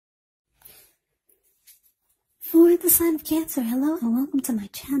For the sign of Cancer, hello and welcome to my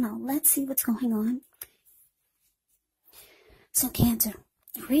channel. Let's see what's going on. So Cancer,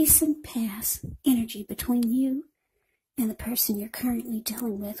 recent past energy between you and the person you're currently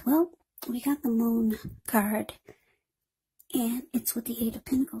dealing with. Well, we got the Moon card and it's with the Eight of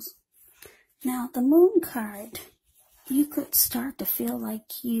Pentacles. Now, the Moon card, you could start to feel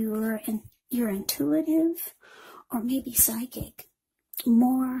like you're intuitive or maybe psychic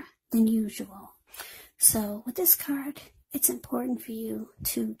more than usual. So with this card, it's important for you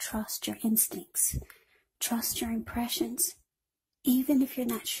to trust your instincts, trust your impressions, even if you're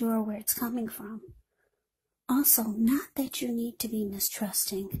not sure where it's coming from. Also, not that you need to be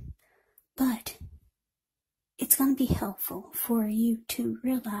mistrusting, but it's going to be helpful for you to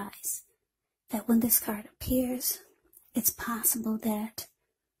realize that when this card appears, it's possible that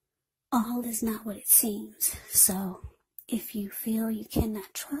all is not what it seems. So if you feel you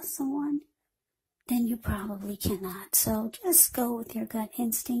cannot trust someone, then you probably cannot. So just go with your gut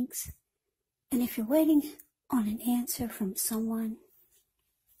instincts. And if you're waiting on an answer from someone,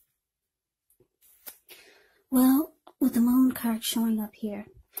 well, with the Moon card showing up here,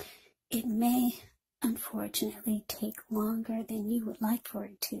 it may unfortunately take longer than you would like for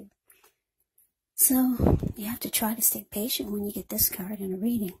it to. So you have to try to stay patient when you get this card in a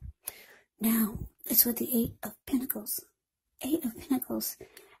reading. Now, it's with the Eight of Pentacles. Eight of Pentacles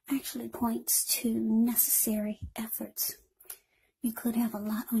actually points to necessary efforts. You could have a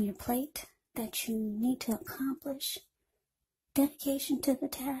lot on your plate that you need to accomplish. Dedication to the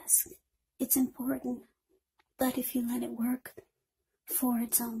task, it's important, but if you let it work for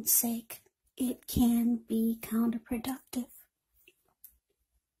its own sake, it can be counterproductive.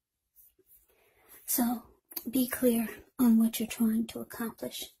 So be clear on what you're trying to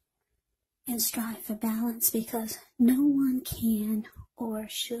accomplish and strive for balance, because no one can or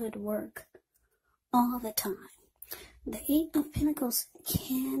should work all the time. The Eight of Pentacles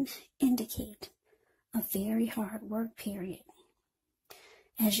can indicate a very hard work period.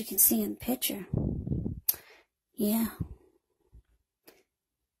 As you can see in the picture, yeah,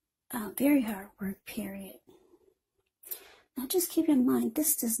 a very hard work period. Now just keep in mind,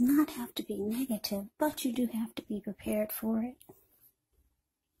 this does not have to be negative, but you do have to be prepared for it.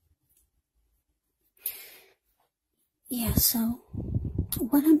 Yeah, so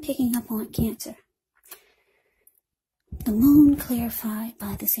what I'm picking up on, Cancer, the Moon clarified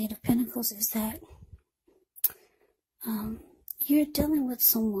by this Eight of Pentacles is that you're dealing with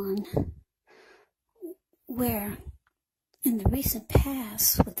someone where in the recent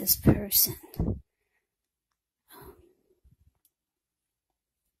past with this person,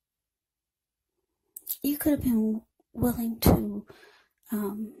 you could have been willing to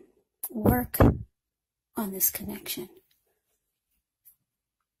work on this connection.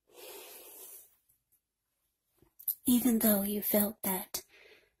 Even though you felt that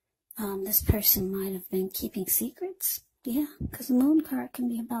this person might have been keeping secrets. Yeah, because the Moon card can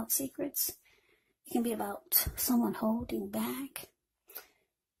be about secrets. It can be about someone holding back.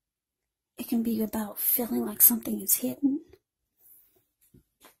 It can be about feeling like something is hidden.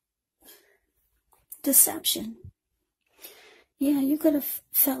 Deception. Yeah, you could have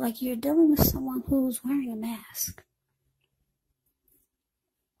felt like you're dealing with someone who's wearing a mask.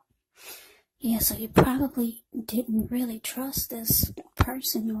 Yeah, so you probably didn't really trust this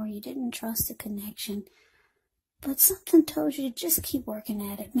person, or you didn't trust the connection. But something told you to just keep working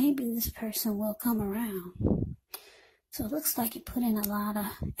at it. Maybe this person will come around. So it looks like you put in a lot of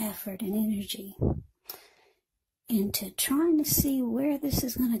effort and energy into trying to see where this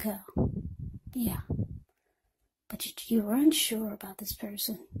is going to go. Yeah. But you were unsure about this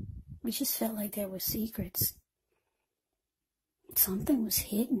person. You just felt like there were secrets. Something was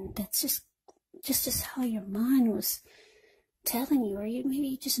hidden. That's just how your mind was telling you, or maybe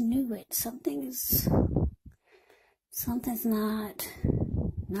you just knew it. Something's not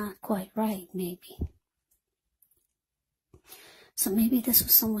quite right, maybe. So maybe this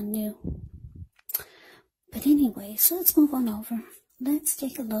was someone new. But anyway, so let's move on over. Let's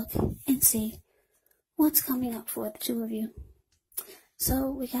take a look and see what's coming up for the two of you.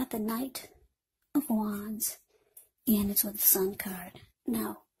 So we got the Knight of Wands, and it's with the Sun card.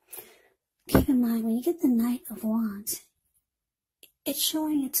 Now, keep in mind, when you get the Knight of Wands, it's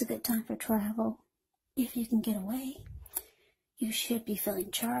showing it's a good time for travel. If you can get away, you should be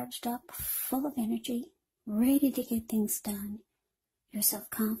feeling charged up, full of energy, ready to get things done. Your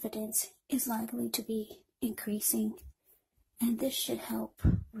self-confidence is likely to be increasing, and this should help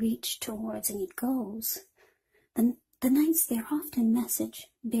reach towards any goals. The Knights, they're often message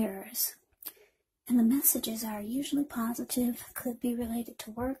bearers, and the messages are usually positive, could be related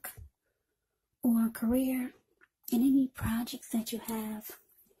to work or career, in any projects that you have,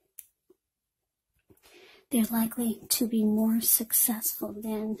 they're likely to be more successful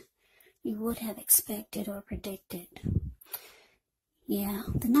than you would have expected or predicted. Yeah,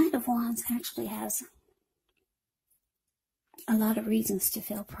 the Knight of Wands actually has a lot of reasons to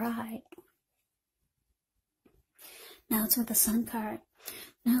feel pride. Now it's with the Sun card.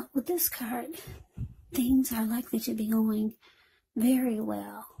 Now with this card, things are likely to be going very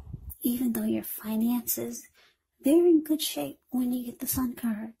well, even though your finances, they're in good shape when you get the Sun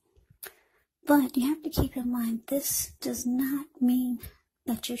card. But you have to keep in mind, this does not mean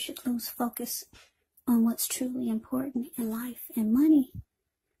that you should lose focus on what's truly important in life, and money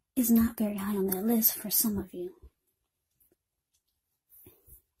is not very high on that list for some of you.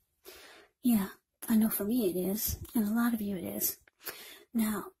 Yeah, I know for me it is, and a lot of you it is.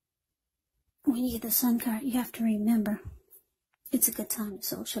 Now, when you get the Sun card, you have to remember it's a good time to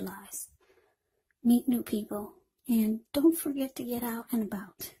socialize, meet new people, and don't forget to get out and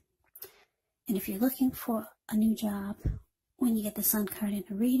about. And if you're looking for a new job, when you get the Sun card in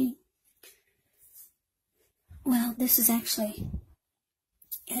a reading, well, this is actually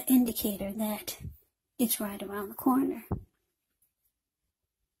an indicator that it's right around the corner.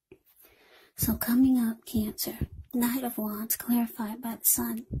 So coming up, Cancer, Knight of Wands clarified by the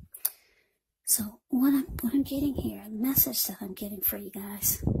Sun. So what I'm getting here, the message that I'm getting for you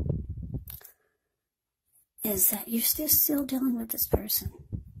guys, is that you're still dealing with this person.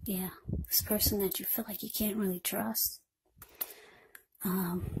 Yeah, this person that you feel like you can't really trust.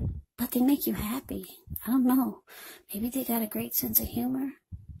 But they make you happy. I don't know. Maybe they got a great sense of humor.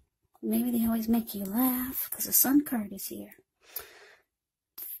 Maybe they always make you laugh because the Sun card is here.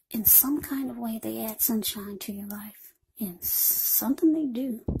 In some kind of way, they add sunshine to your life. And something they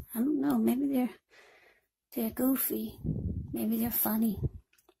do. I don't know. Maybe they're goofy. Maybe they're funny.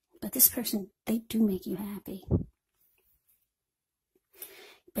 But this person, they do make you happy.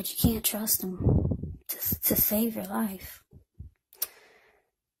 But you can't trust them to save your life.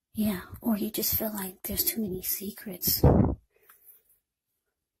 Yeah, or you just feel like there's too many secrets.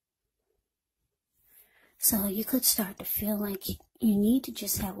 So you could start to feel like you need to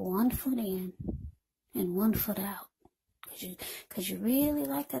just have one foot in and one foot out. Because you really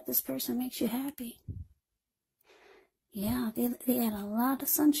like that this person makes you happy. Yeah, they add a lot of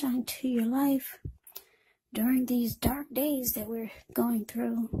sunshine to your life during these dark days that we're going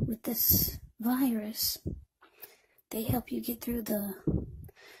through with this virus. They help you get through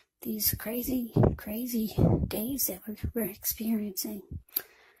these crazy days that we're experiencing.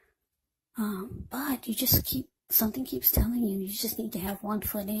 But you just something keeps telling you just need to have one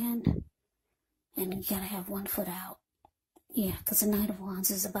foot in and you gotta have one foot out. Yeah, because the Knight of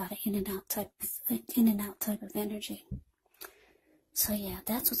Wands is about an in and out type of energy. So yeah,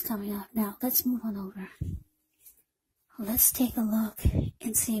 that's what's coming up. Now let's move on over. Let's take a look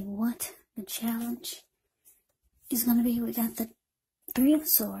and see what the challenge is going to be. We got the Three of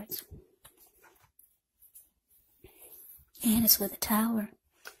Swords. And it's with a Tower.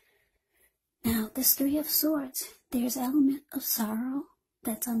 Now, this Three of Swords, there's an element of sorrow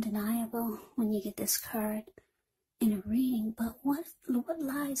that's undeniable when you get this card in a reading. But what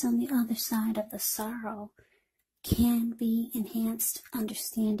lies on the other side of the sorrow can be enhanced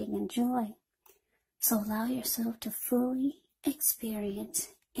understanding and joy. So allow yourself to fully experience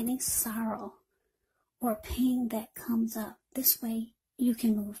any sorrow or pain that comes up. This way you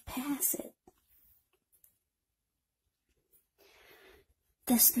can move past it.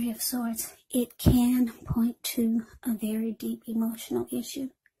 This Three of Swords, it can point to a very deep emotional issue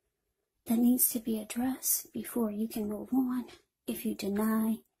that needs to be addressed before you can move on. If you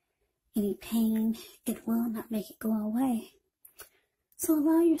deny any pain, it will not make it go away. So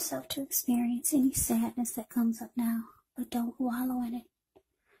allow yourself to experience any sadness that comes up now, but don't wallow in it.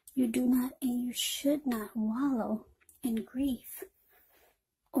 You do not and you should not wallow in grief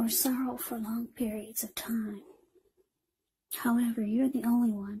or sorrow for long periods of time. However, you're the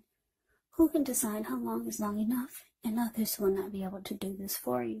only one who can decide how long is long enough, and others will not be able to do this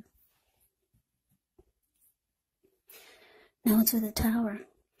for you. Now it's with the Tower.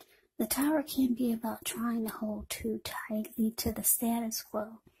 The Tower can be about trying to hold too tightly to the status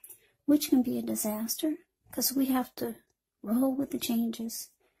quo, which can be a disaster because we have to roll with the changes.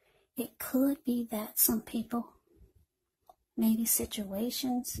 It could be that some people, maybe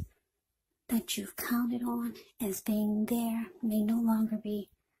situations that you've counted on as being there, may no longer be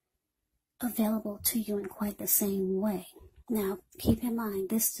available to you in quite the same way. Now, keep in mind,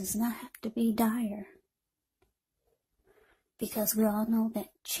 this does not have to be dire, because we all know that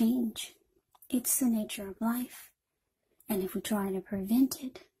change, it's the nature of life, and if we try to prevent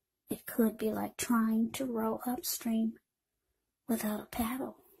it, it could be like trying to row upstream without a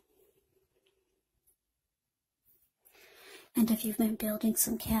paddle. And if you've been building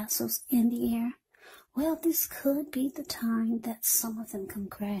some castles in the air, well, this could be the time that some of them come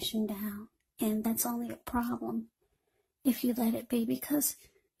crashing down. And that's only a problem if you let it be, because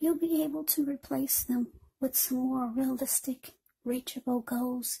you'll be able to replace them with some more realistic, reachable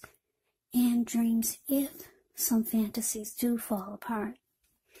goals and dreams if some fantasies do fall apart.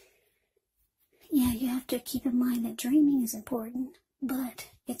 Yeah, you have to keep in mind that dreaming is important, but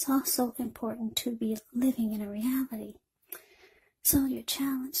it's also important to be living in a reality. So your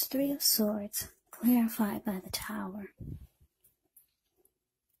challenge, Three of Swords, clarified by the Tower.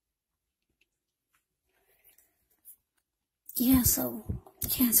 Yeah, so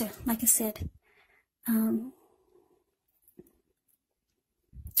Cancer, like I said,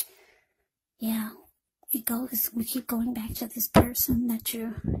 yeah, it goes. We keep going back to this person that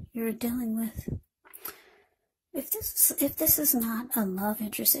you're dealing with. If this is not a love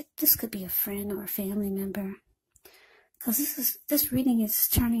interest, this could be a friend or a family member. Because this reading is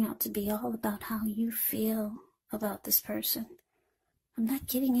turning out to be all about how you feel about this person. I'm not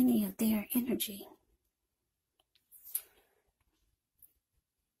getting any of their energy.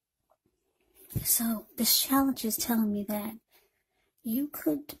 So this challenge is telling me that you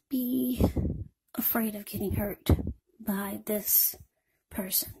could be afraid of getting hurt by this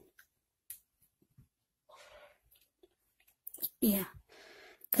person. Yeah,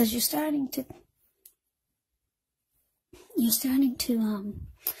 because you're starting to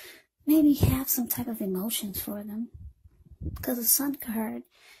maybe have some type of emotions for them, because the Sun card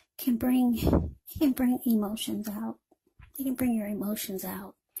can bring emotions out. It can bring your emotions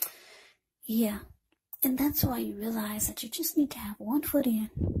out. Yeah, and that's why you realize that you just need to have one foot in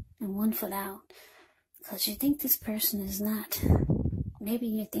and one foot out, because you think this person is not, maybe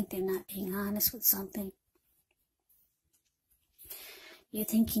you think they're not being honest with something. You're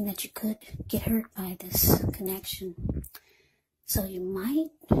thinking that you could get hurt by this connection. So you might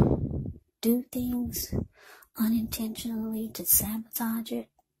do things unintentionally to sabotage it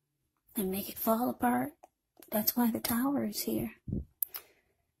and make it fall apart. That's why the Tower is here.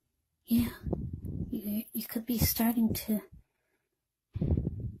 Yeah, you could be starting to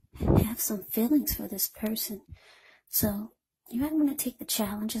have some feelings for this person. So you might want to take the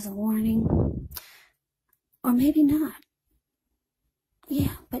challenge as a warning, or maybe not.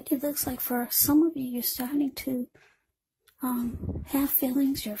 Yeah, but it looks like for some of you, you're starting to have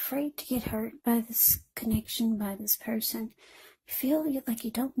feelings. You're afraid to get hurt by this connection, by this person. You feel like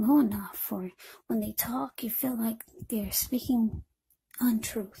you don't know enough, or when they talk, you feel like they're speaking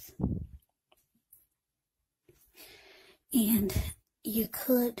untruth. And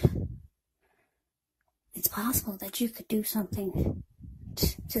it's possible that you could do something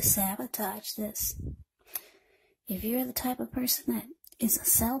to sabotage this. If you're the type of person that is a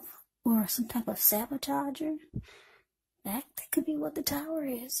self or some type of sabotager, that could be what the Tower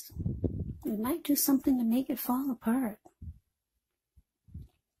is. You might do something to make it fall apart.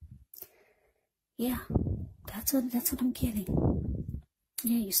 Yeah, that's what I'm getting.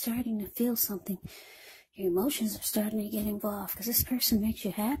 Yeah, you're starting to feel something. Your emotions are starting to get involved because this person makes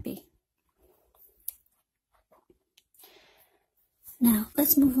you happy. Now,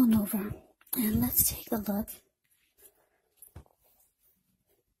 let's move on over and let's take a look.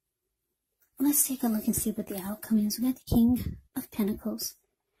 Let's take a look and see what the outcome is. We got the King of Pentacles,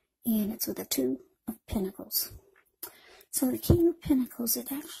 and it's with the Two of Pentacles. So the King of Pentacles,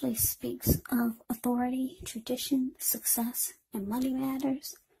 it actually speaks of authority, tradition, success, and money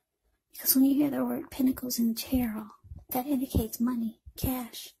matters. Because when you hear the word Pentacles in the tarot, that indicates money,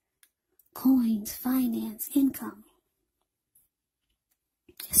 cash, coins, finance, income.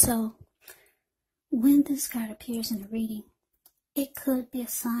 So when this card appears in a reading, it could be a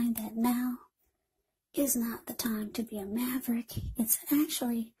sign that now is not the time to be a maverick. It's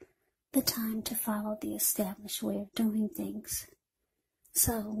actually the time to follow the established way of doing things.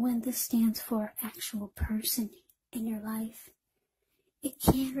 So when this stands for actual person in your life, it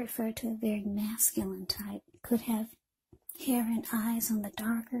can refer to a very masculine type. It could have hair and eyes on the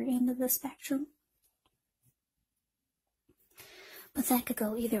darker end of the spectrum. But that could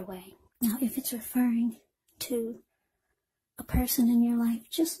go either way. Now, if it's referring to a person in your life,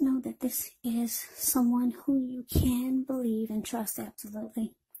 just know that this is someone who you can believe and trust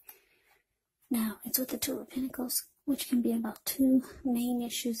absolutely. Now, it's with the Two of Pentacles, which can be about two main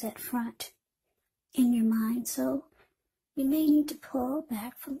issues at front in your mind. So you may need to pull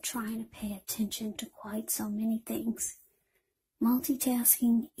back from trying to pay attention to quite so many things.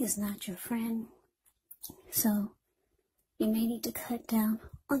 Multitasking is not your friend. So you may need to cut down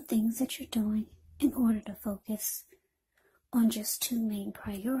on things that you're doing in order to focus on just two main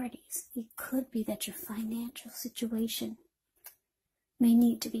priorities. It could be that your financial situation may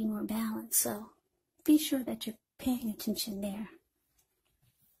need to be more balanced, so be sure that you're paying attention there.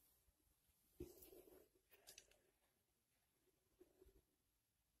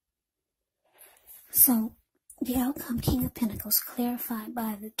 So, the outcome, King of Pentacles, clarified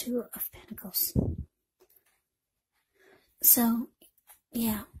by the Two of Pentacles. So,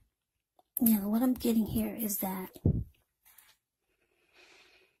 yeah, what I'm getting here is that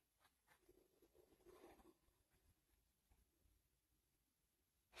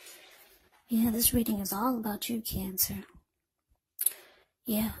this reading is all about you, Cancer.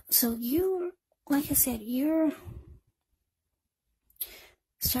 Yeah, so like I said, you're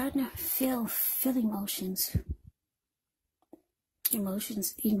starting to feel emotions.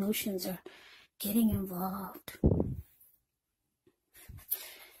 Emotions are getting involved.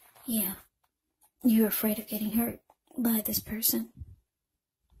 Yeah, you're afraid of getting hurt by this person.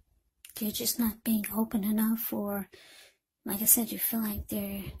 You're just not being open enough, or like I said, you feel like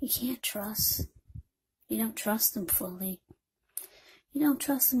you can't trust. You don't trust them fully. You don't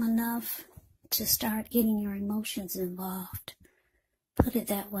trust them enough to start getting your emotions involved. Put it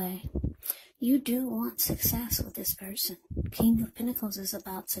that way. You do want success with this person. King of Pentacles is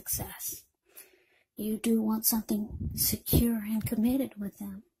about success. You do want something secure and committed with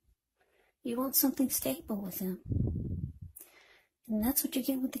them. You want something stable with them. And that's what you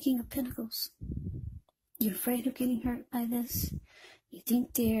get with the King of Pentacles. You're afraid of getting hurt by this. You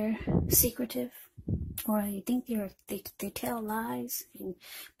think they're secretive, or you think they tell lies, and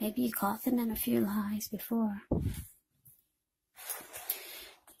maybe you caught them in a few lies before.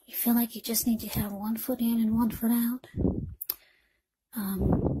 You feel like you just need to have one foot in and one foot out.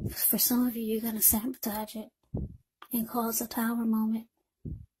 For some of you, you're going to sabotage it and cause a tower moment.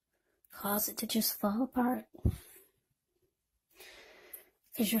 Cause it to just fall apart.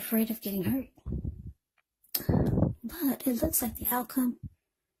 Because you're afraid of getting hurt. But it looks like the outcome,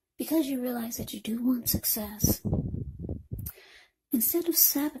 because you realize that you do want success, instead of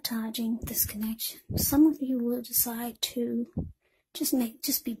sabotaging this connection, some of you will decide to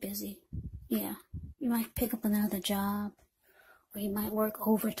just be busy. Yeah, you might pick up another job, or you might work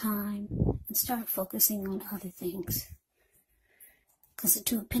overtime and start focusing on other things. Because the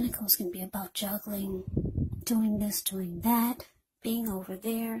Two of Pentacles can be about juggling, doing this, doing that, being over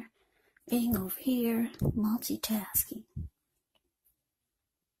there, being over here, multitasking.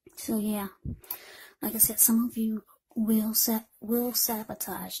 So yeah, like I said, some of you will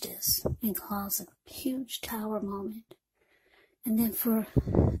sabotage this and cause a huge tower moment. And then for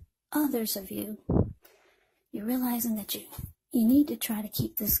others of you, you're realizing that you need to try to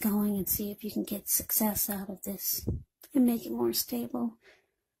keep this going and see if you can get success out of this and make it more stable.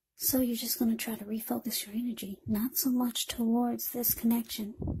 So you're just going to try to refocus your energy, not so much towards this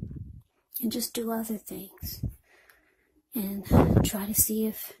connection, and just do other things. And try to see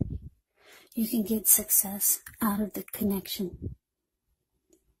if you can get success out of the connection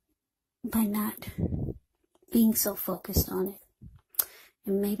by not being so focused on it.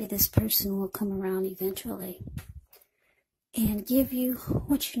 And maybe this person will come around eventually and give you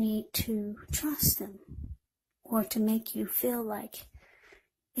what you need to trust them, or to make you feel like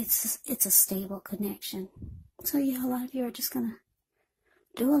it's a stable connection. So yeah, a lot of you are just gonna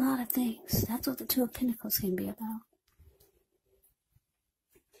do a lot of things. That's what the Two of Pentacles can be about.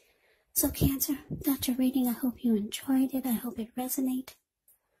 So Cancer, that's your reading. I hope you enjoyed it. I hope it resonated.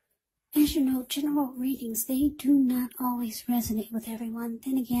 As you know, general readings, they do not always resonate with everyone.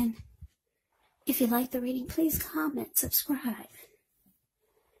 Then again, if you like the reading, please comment, subscribe.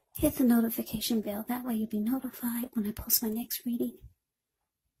 Hit the notification bell. That way you'll be notified when I post my next reading.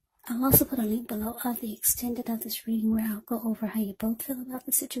 I'll also put a link below of the extended of this reading, where I'll go over how you both feel about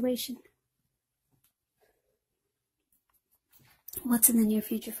the situation. What's in the near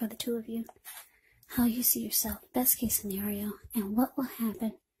future for the two of you. How you see yourself, best case scenario, and what will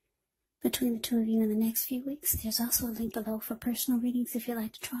happen between the two of you in the next few weeks. There's also a link below for personal readings if you'd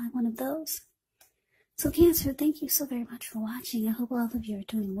like to try one of those. So Cancer, thank you so very much for watching. I hope all of you are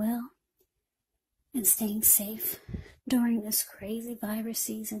doing well and staying safe during this crazy virus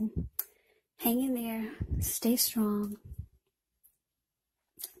season. Hang in there, stay strong,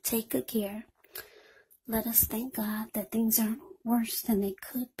 take good care. Let us thank God that things aren't worse than they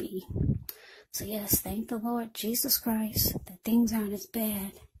could be. So yes, thank the Lord Jesus Christ that things aren't as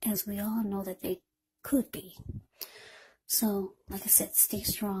bad as we all know that they could be. So, like I said, stay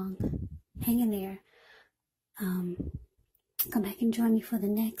strong, hang in there. Come back and join me for the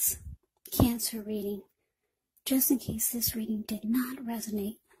next Cancer reading, just in case this reading did not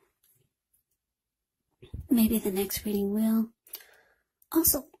resonate Maybe the next reading will.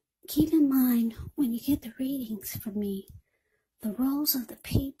 Also, keep in mind when you get the readings from me, the roles of the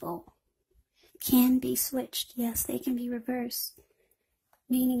people can be switched. Yes, they can be reversed.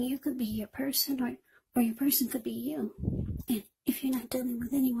 Meaning you could be your person or your person could be you. And if you're not dealing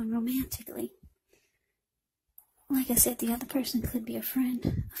with anyone romantically, like I said, the other person could be a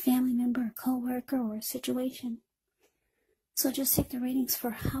friend, a family member, a co-worker, or a situation. So just take the readings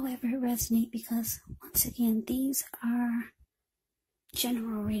for however it resonates, because once again, these are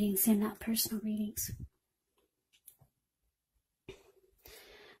general readings, they're not personal readings.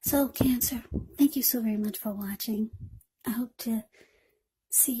 So Cancer, thank you so very much for watching. I hope to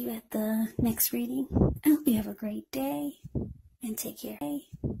see you at the next reading. I hope you have a great day and take care.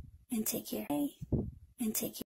 And take care. And take care.